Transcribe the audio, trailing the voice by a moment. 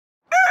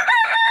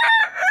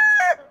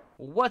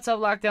What's up,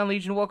 Lockdown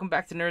Legion? Welcome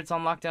back to Nerds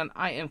on Lockdown.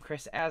 I am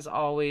Chris, as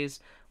always.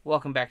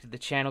 Welcome back to the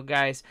channel,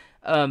 guys.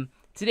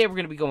 Today we're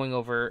going to be going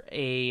over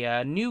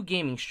a new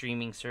gaming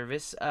streaming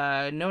service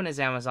known as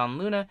Amazon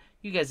Luna.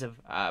 You guys have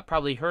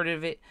probably heard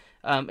of it.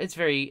 It's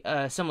very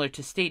similar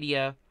to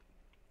Stadia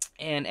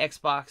and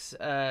Xbox.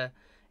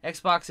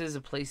 Xbox is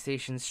a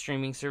PlayStation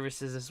streaming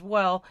services as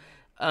well.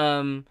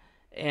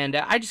 And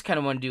I just kind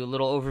of want to do a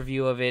little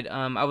overview of it.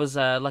 I was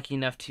lucky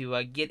enough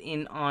to get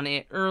in on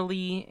it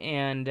early,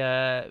 and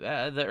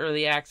the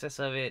early access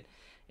of it,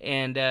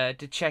 and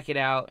to check it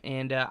out.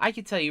 And I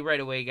can tell you right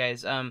away,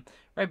 guys,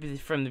 right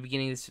from the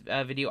beginning of this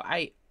video,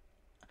 I'm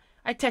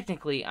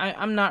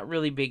not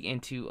really big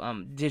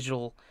into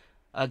digital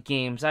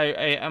games.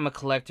 I'm a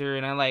collector,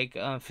 and I like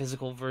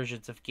physical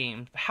versions of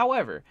games.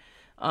 However,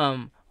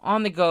 on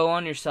the go,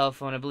 on your cell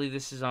phone, I believe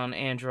this is on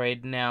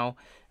Android now,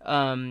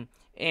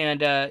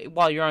 and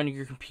while you're on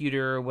your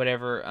computer or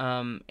whatever,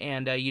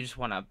 and you just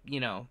want to,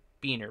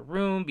 be in your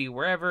room, be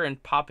wherever,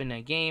 and pop in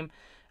a game,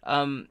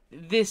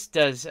 this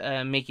does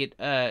make it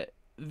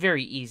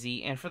very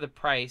easy. And for the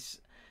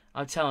price,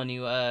 I'm telling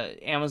you,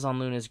 Amazon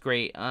Luna is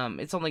great.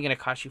 It's only going to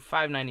cost you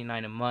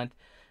 $5.99 a month.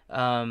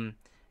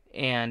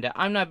 And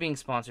I'm not being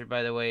sponsored,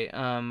 by the way,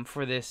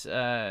 for this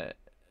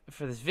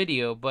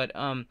video, but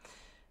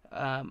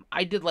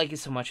I did like it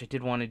so much I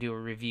did want to do a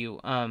review.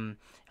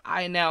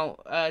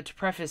 To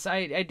preface,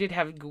 I did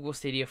have Google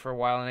Stadia for a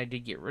while, and I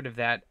did get rid of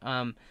that.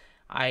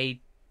 I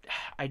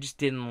just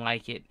didn't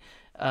like it.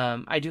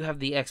 I do have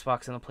the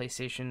Xbox and the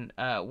PlayStation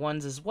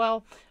ones as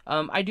well.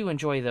 I do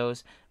enjoy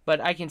those,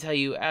 but I can tell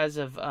you, as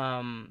of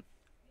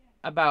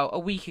about a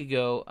week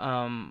ago,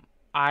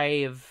 I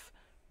have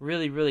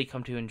really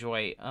come to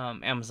enjoy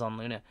Amazon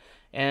Luna,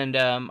 and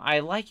I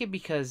like it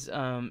because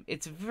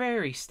it's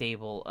very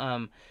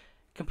stable.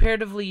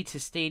 Comparatively to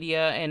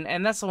Stadia,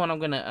 and that's the one I'm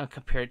going to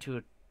compare it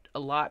to a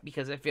lot,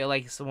 because I feel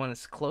like it's the one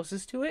that's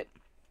closest to it,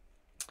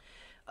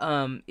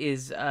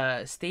 is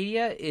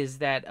Stadia, is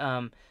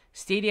that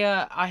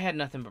Stadia, I had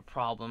nothing but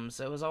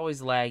problems. It was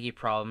always laggy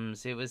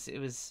problems. It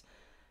was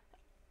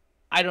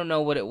I don't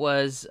know what it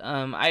was.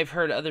 I've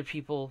heard other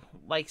people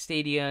like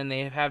Stadia, and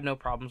they have no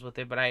problems with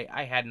it, but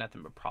I had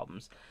nothing but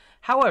problems.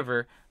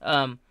 However,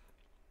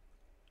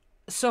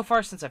 so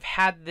far since I've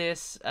had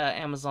this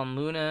Amazon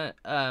Luna,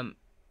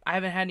 I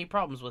haven't had any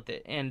problems with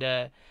it,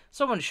 and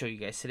so I want to show you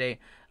guys today.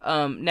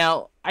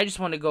 Now, I just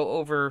want to go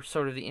over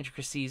sort of the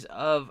intricacies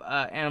of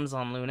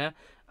Amazon Luna.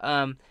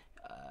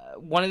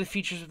 One of the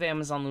features with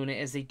Amazon Luna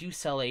is they do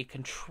sell a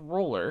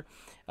controller.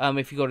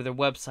 If you go to their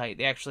website,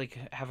 they actually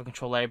have a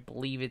controller. I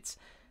believe it's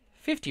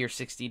 $50 or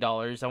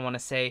 $60, I want to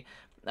say.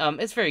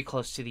 It's very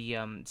close to the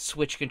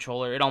Switch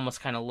controller. It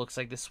almost kind of looks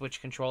like the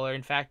Switch controller,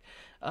 in fact.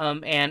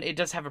 And it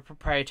does have a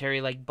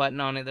proprietary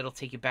button on it that'll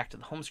take you back to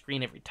the home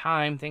screen every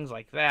time, things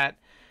like that.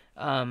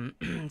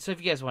 So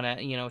if you guys want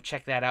to,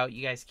 check that out,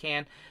 you guys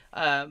can.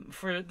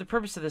 For the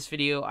purpose of this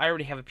video, I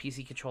already have a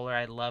PC controller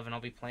I love, and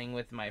I'll be playing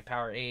with my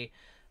Power A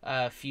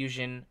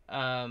Fusion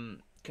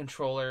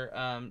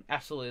controller.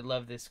 Absolutely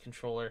love this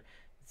controller.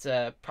 It's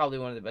probably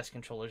one of the best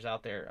controllers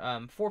out there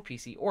for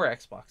PC or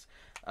Xbox.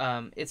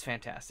 It's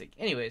fantastic.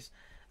 Anyways,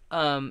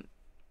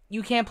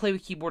 you can play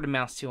with keyboard and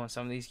mouse too on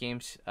some of these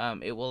games.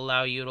 It will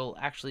allow you, it'll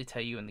actually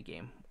tell you in the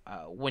game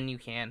when you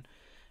can.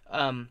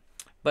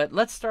 But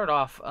let's start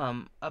off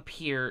up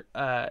here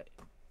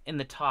in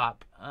the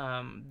top.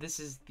 This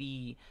is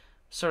the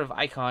sort of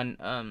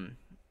icon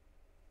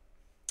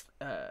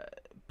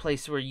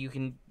place where you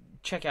can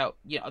check out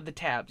the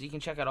tabs. You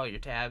can check out all your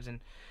tabs and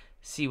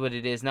see what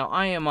it is. Now,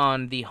 I am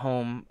on the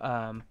home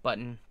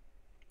button.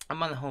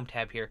 I'm on the home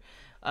tab here.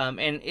 And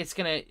it's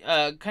going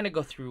to kind of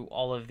go through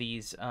all of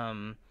these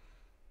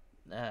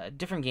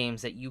different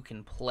games that you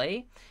can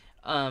play.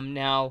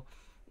 Now,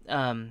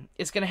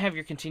 it's going to have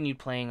your continued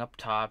playing up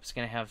top. It's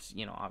going to have,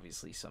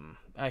 obviously some...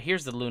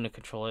 here's the Luna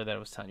controller that I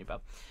was telling you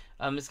about.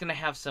 It's going to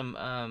have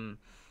some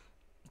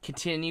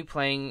continue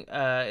playing.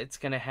 It's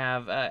going to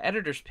have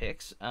editor's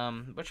picks,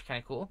 which are kind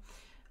of cool.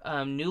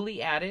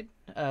 Newly added,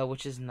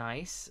 which is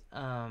nice.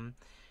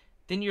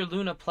 Then your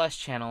Luna Plus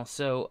channel.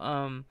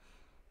 So,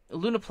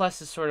 Luna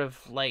Plus is sort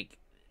of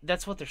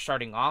that's what they're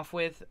starting off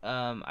with.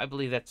 I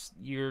believe that's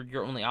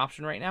your only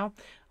option right now,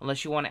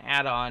 unless you want to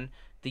add on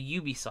the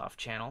Ubisoft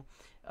channel.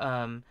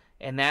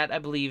 And that, I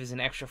believe, is an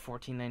extra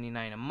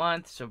 $14.99 a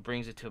month, so it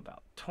brings it to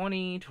about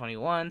 $20,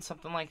 $21,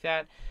 something like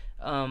that.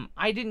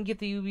 I didn't get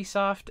the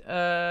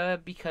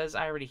Ubisoft because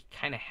I already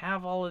kind of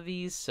have all of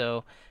these,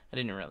 so I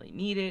didn't really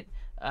need it.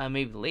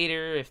 Maybe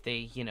later if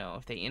they,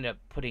 if they end up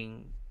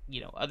putting,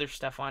 other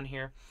stuff on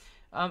here.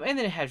 And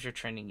then it has your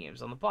trending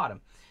games on the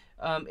bottom.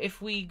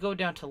 If we go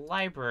down to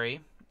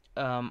library,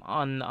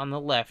 on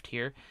the left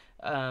here,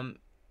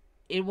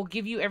 it will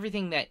give you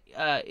everything that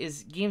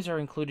games are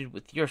included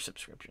with your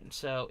subscription.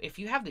 So if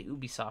you have the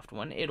Ubisoft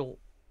one, it'll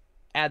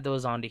add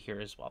those onto here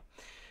as well.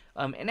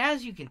 And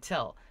as you can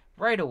tell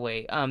right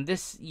away,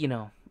 this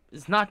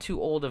is not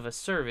too old of a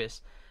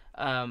service.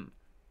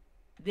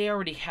 They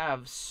already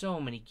have so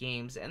many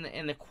games,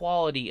 and the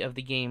quality of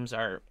the games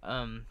are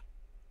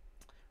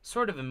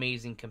sort of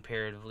amazing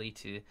comparatively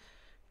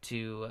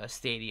to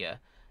Stadia.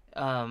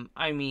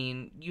 I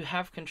mean, you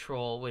have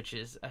Control, which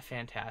is a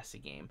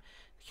fantastic game.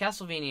 The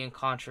Castlevania and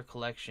Contra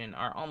collection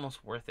are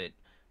almost worth it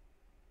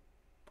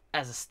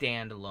as a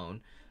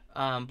standalone.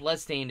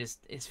 Bloodstained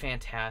is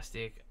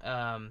fantastic.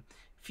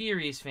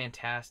 Fury is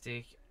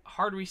fantastic.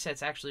 Hard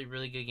Reset's actually a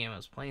really good game. I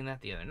was playing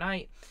that the other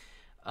night.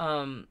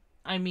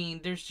 I mean,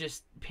 there's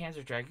just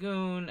Panzer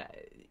Dragoon,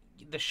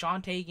 the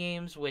Shantae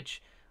games,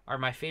 which are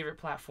my favorite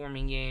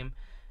platforming game.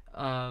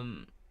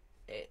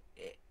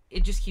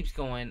 It just keeps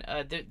going.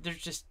 There's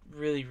just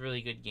really,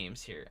 really good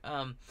games here.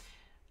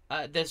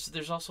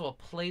 There's also a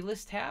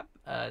playlist tab.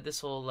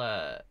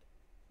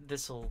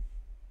 This'll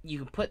you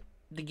can put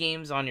the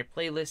games on your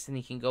playlist, and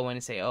you can go in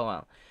and say, oh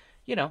well,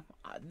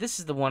 this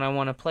is the one I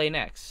want to play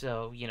next.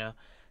 So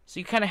so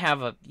you kind of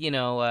have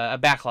a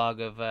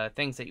backlog of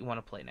things that you want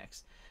to play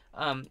next.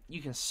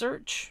 You can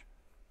search.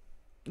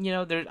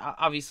 There's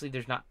obviously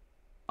there's not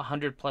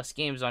 100+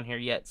 games on here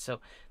yet, so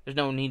there's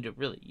no need to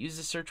really use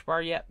the search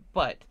bar yet.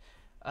 But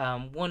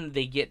when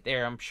they get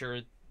there, I'm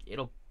sure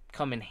it'll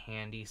come in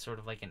handy, sort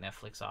of like a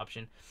Netflix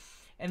option.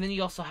 And then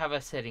you also have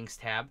a settings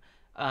tab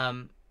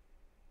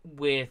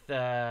with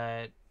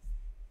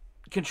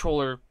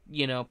controller,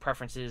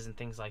 preferences and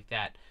things like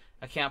that.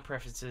 Account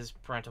preferences,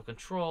 parental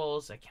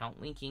controls, account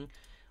linking,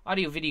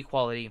 audio video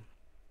quality.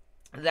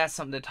 That's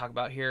something to talk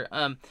about here.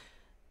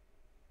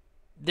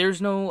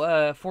 There's no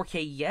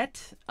 4K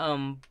yet,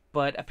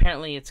 but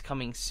apparently it's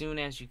coming soon,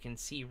 as you can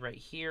see right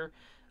here.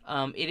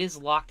 It is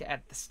locked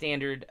at the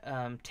standard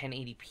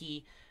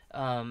 1080p,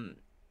 and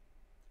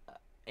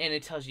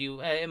it tells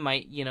you it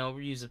might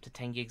use up to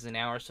 10 gigs an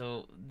hour.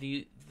 So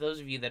those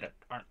of you that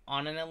aren't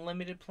on an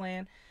unlimited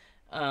plan,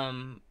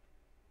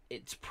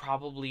 it's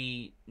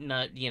probably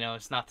not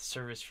it's not the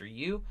service for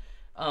you.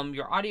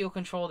 Your audio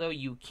control, though,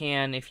 you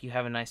can, if you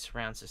have a nice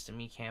surround system,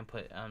 you can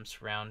put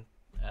surround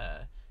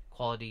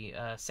quality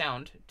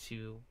sound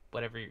to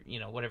whatever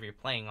you're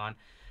playing on.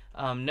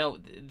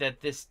 Note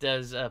that this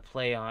does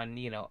play on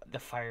the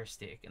Fire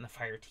Stick and the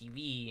Fire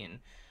TV and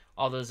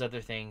all those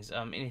other things,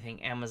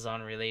 anything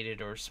Amazon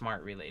related or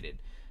smart related.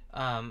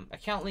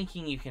 Account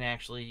linking, you can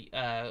actually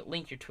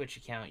link your Twitch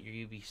account,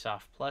 your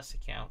Ubisoft Plus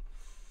account,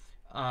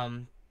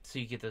 so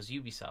you get those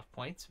Ubisoft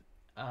points.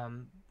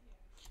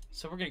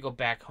 So we're going to go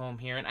back home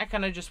here, and I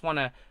kind of just want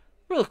to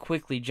real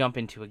quickly jump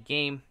into a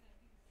game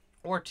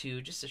or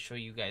two just to show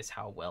you guys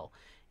how well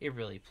it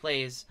really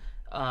plays.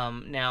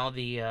 Now,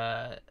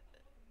 I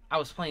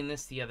was playing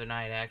this the other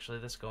night, actually.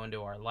 Let's go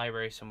into our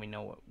library so we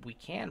know what we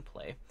can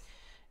play.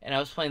 And I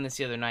was playing this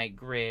the other night,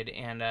 Grid,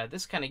 and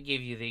this kind of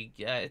gave you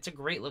it's a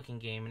great looking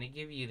game, and it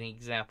gives you the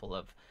example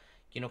of,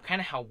 kind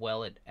of how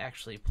well it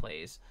actually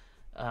plays.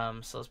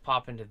 So let's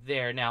pop into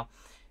there. Now,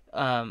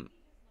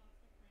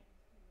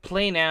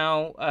 play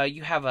now,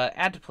 you have a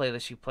add to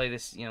playlist. You play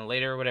this,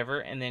 later or whatever,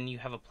 and then you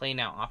have a play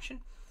now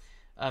option.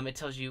 It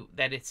tells you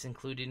that it's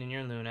included in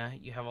your Luna.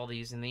 You have all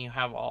these, and then you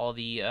have all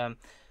the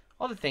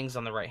things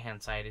on the right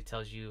hand side. It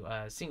tells you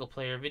single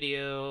player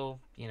video,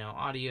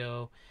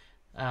 audio,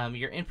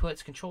 your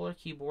inputs, controller,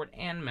 keyboard,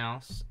 and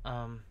mouse.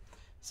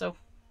 So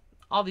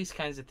all these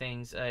kinds of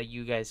things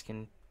you guys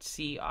can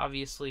see,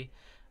 obviously.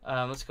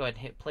 Let's go ahead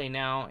and hit play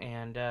now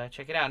and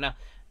check it out. Now,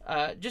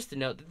 just to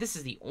note that this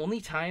is the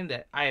only time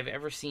that I have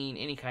ever seen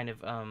any kind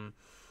of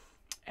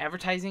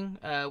advertising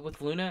with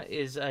Luna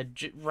is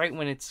right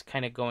when it's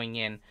kind of going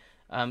in.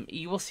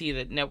 You will see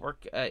that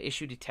network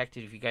issue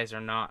detected if you guys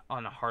are not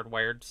on a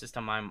hardwired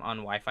system. I'm on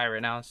Wi-Fi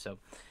right now, so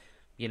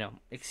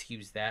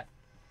excuse that.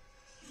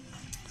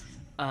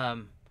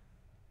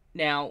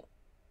 Now,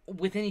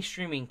 with any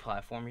streaming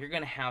platform, you're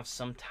going to have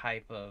some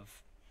type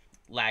of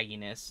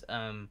lagginess.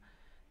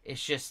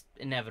 It's just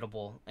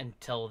inevitable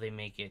until they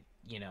make it,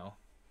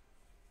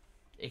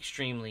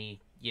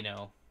 extremely,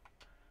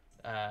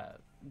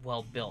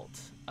 well built.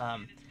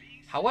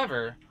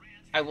 However,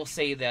 I will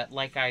say that,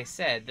 like I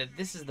said, that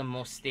this is the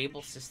most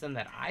stable system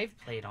that I've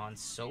played on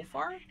so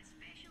far,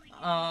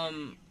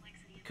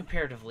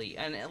 comparatively.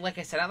 And like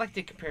I said, I like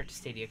to compare it to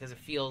Stadia because it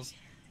feels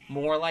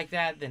more like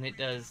that than it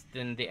does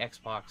than the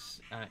Xbox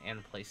and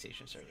the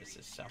PlayStation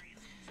services.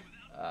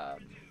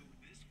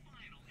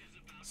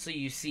 So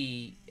you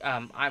see,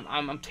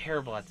 I'm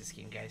terrible at this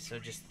game, guys. So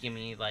just give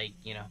me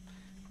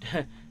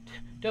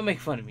don't make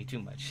fun of me too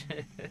much.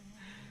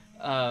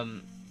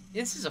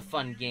 This is a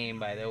fun game,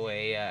 by the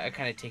way. It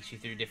kind of takes you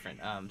through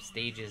different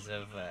stages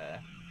of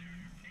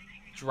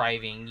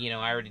driving.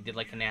 I already did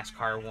like a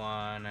NASCAR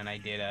one, and I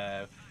did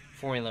a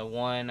Formula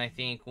 1, I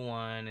think,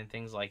 one, and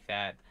things like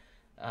that.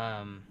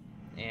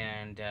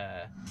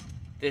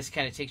 This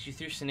kind of takes you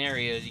through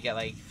scenarios. You got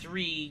like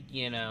three,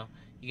 you got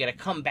to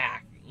come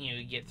back.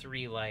 You get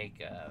three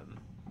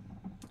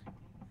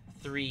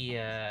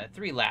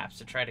three laps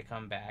to try to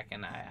come back,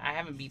 and I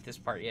haven't beat this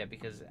part yet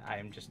because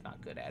I'm just not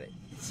good at it.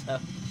 So,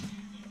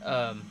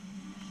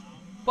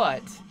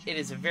 but it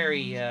is a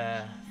very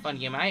fun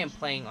game. I am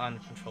playing on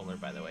controller,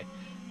 by the way.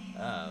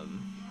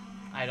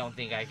 I don't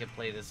think I could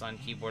play this on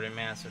keyboard and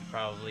mouse. It would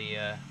probably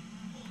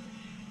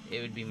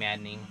it would be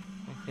maddening.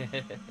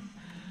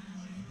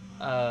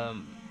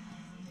 Um,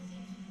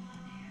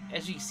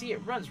 as you can see,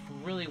 it runs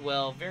really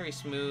well, very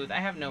smooth. I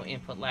have no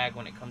input lag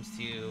when it comes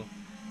to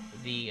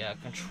the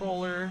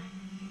controller.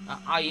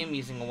 I am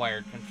using a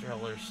wired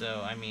controller,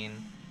 so I mean,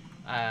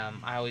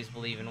 I always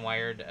believe in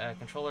wired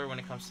controller when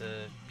it comes to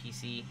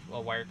PC.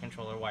 Well, wired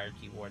controller, wired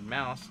keyboard,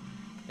 mouse,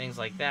 things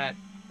like that.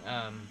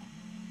 Um,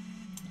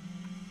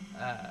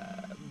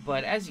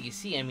 but as you can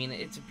see, I mean,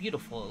 it's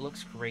beautiful. It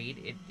looks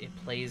great. It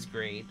plays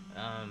great.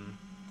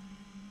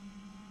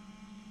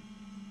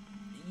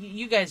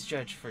 You guys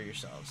judge for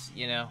yourselves,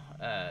 you know,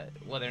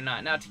 whether or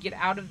not. Now, to get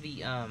out of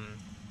the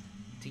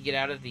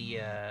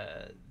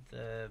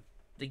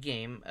the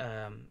game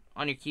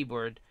on your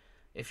keyboard,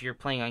 if you're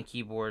playing on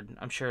keyboard,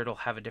 I'm sure it'll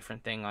have a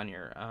different thing on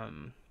your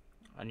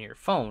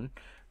phone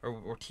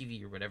or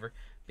TV or whatever.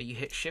 But you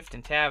hit Shift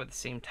and Tab at the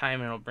same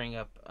time, and it'll bring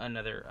up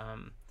another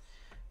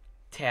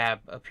tab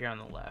up here on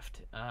the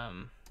left.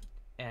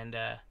 And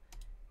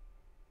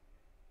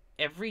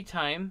every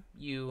time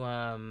you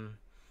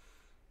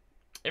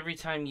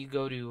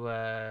go to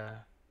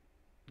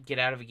get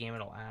out of a game,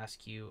 it'll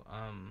ask you,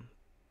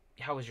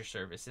 how was your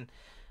service? And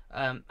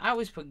I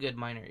always put good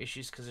minor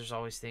issues, because there's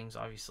always things,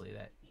 obviously,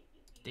 that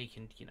they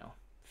can,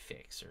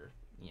 fix or,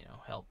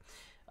 help.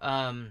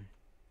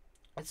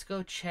 Let's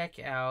go check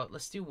out,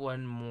 let's do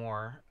one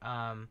more.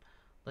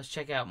 Let's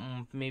check out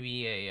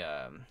maybe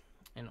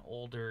an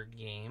older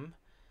game,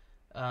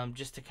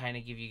 just to kind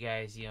of give you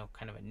guys,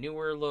 kind of a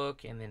newer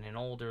look and then an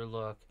older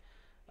look.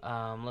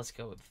 Let's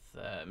go with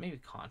maybe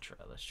Contra.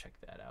 Let's check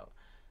that out.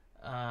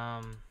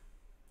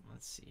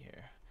 Let's see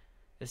here.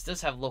 This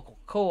does have local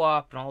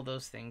co-op and all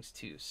those things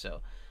too,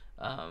 so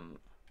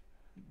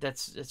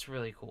that's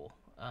really cool.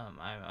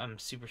 I'm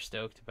super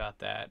stoked about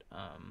that.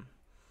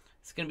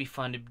 It's gonna be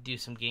fun to do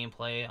some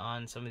gameplay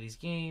on some of these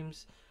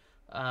games.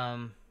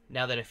 Now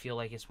that I feel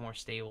like it's more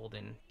stable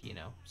than,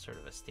 sort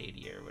of a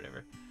Stadia or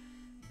whatever.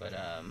 But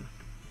let's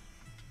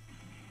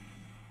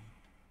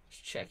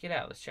check it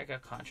out. Let's check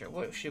out Contra.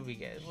 What should we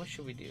get? What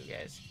should we do,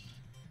 guys?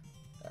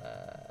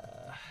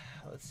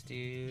 Let's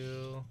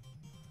do.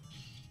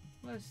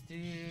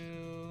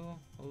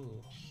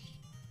 Ooh,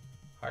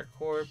 Hard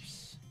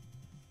Corpse.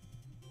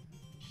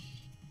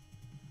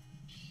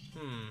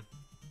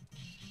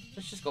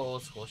 Let's just go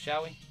old school,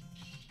 shall we?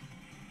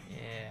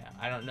 Yeah,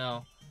 I don't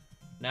know.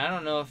 Now, I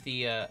don't know if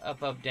the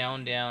up, up,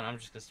 down, down. I'm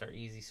just gonna start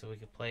easy so we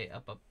can play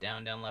up, up,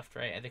 down, down, left,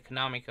 right. The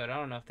Konami code. I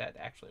don't know if that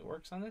actually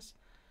works on this.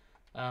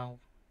 I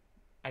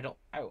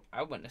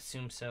wouldn't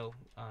assume so.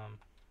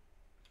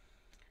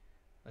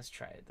 Let's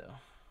try it though.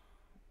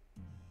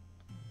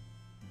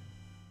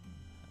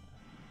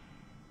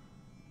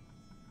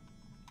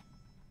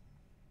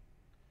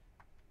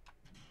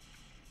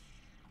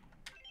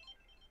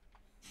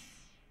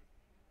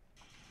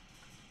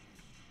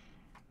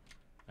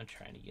 I'm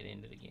trying to get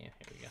into the game.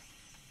 Here we go.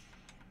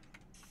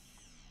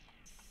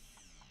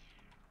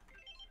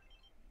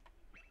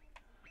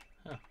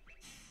 Huh.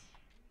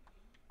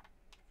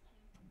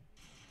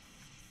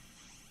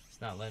 It's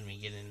not letting me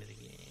get into the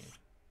game.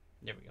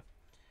 There we go.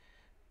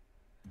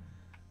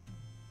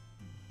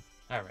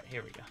 Alright,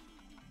 here we go.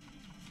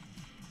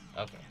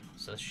 Okay,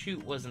 so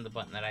shoot wasn't the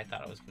button that I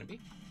thought it was going to be.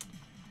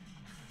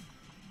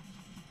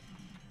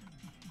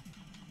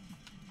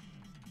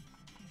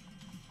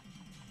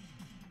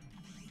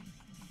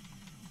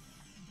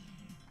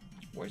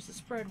 Where's the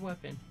spread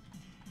weapon?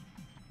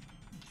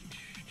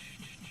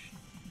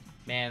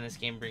 Man, this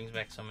game brings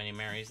back so many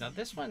memories. Now,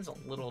 this one's a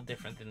little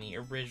different than the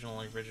original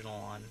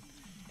on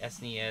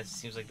SNES.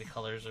 Seems like the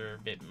colors are a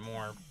bit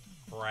more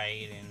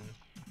bright, and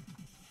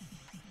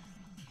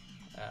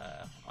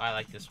I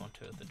like this one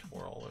too, the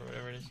twirl or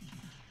whatever it is.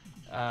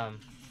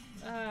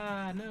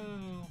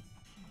 No.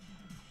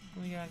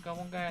 We got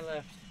one guy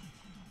left.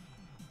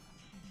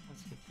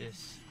 Let's get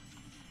this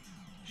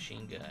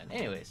machine gun.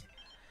 Anyways,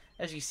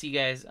 as you see,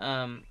 guys,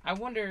 I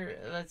wonder,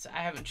 I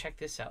haven't checked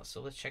this out,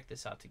 so let's check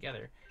this out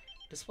together.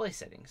 Display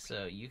settings.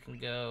 So you can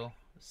go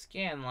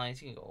scan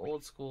lines, you can go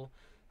old school,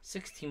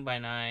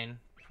 16:9,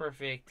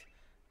 perfect,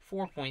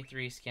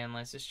 4.3 scan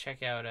lines. Let's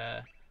check out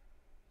that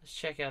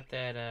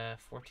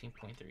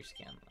 14.3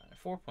 scan line,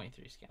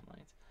 4.3 scan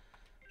lines.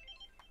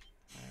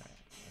 Alright,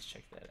 let's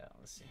check that out.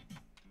 Let's see.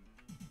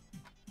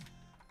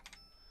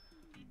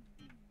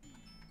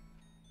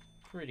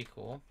 Pretty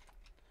cool.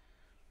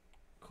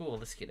 Cool,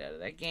 let's get out of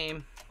that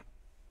game.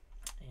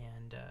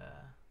 And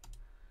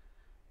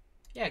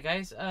yeah,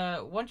 guys,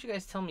 why don't you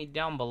guys tell me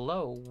down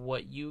below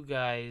what you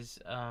guys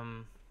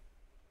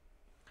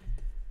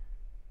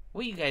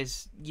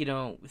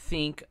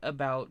think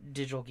about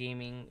digital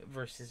gaming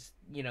versus,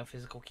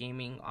 physical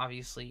gaming,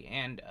 obviously,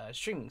 and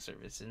streaming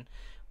service, and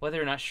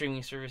whether or not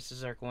streaming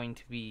services are going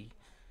to be,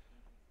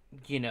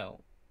 the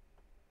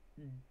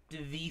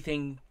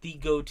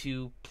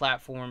go-to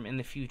platform in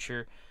the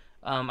future.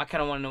 I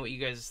kind of want to know what you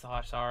guys'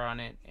 thoughts are on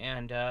it,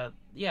 and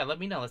yeah, let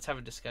me know. Let's have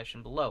a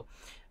discussion below.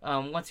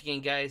 Once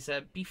again, guys,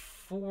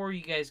 before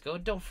you guys go,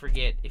 don't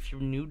forget, if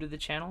you're new to the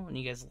channel and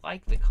you guys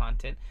like the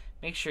content,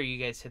 make sure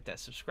you guys hit that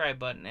subscribe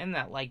button and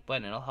that like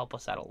button. It'll help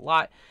us out a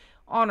lot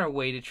on our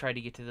way to try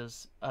to get to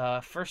those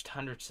first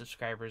 100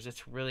 subscribers.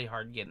 It's really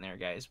hard getting there,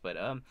 guys. But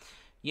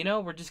you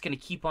know, we're just gonna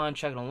keep on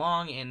chugging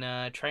along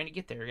and trying to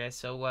get there, guys.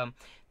 So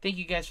thank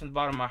you guys from the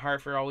bottom of my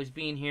heart for always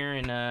being here,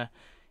 and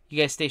you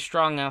guys stay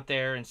strong out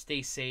there and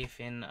stay safe.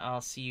 And I'll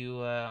see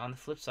you on the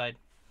flip side.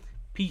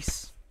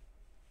 Peace.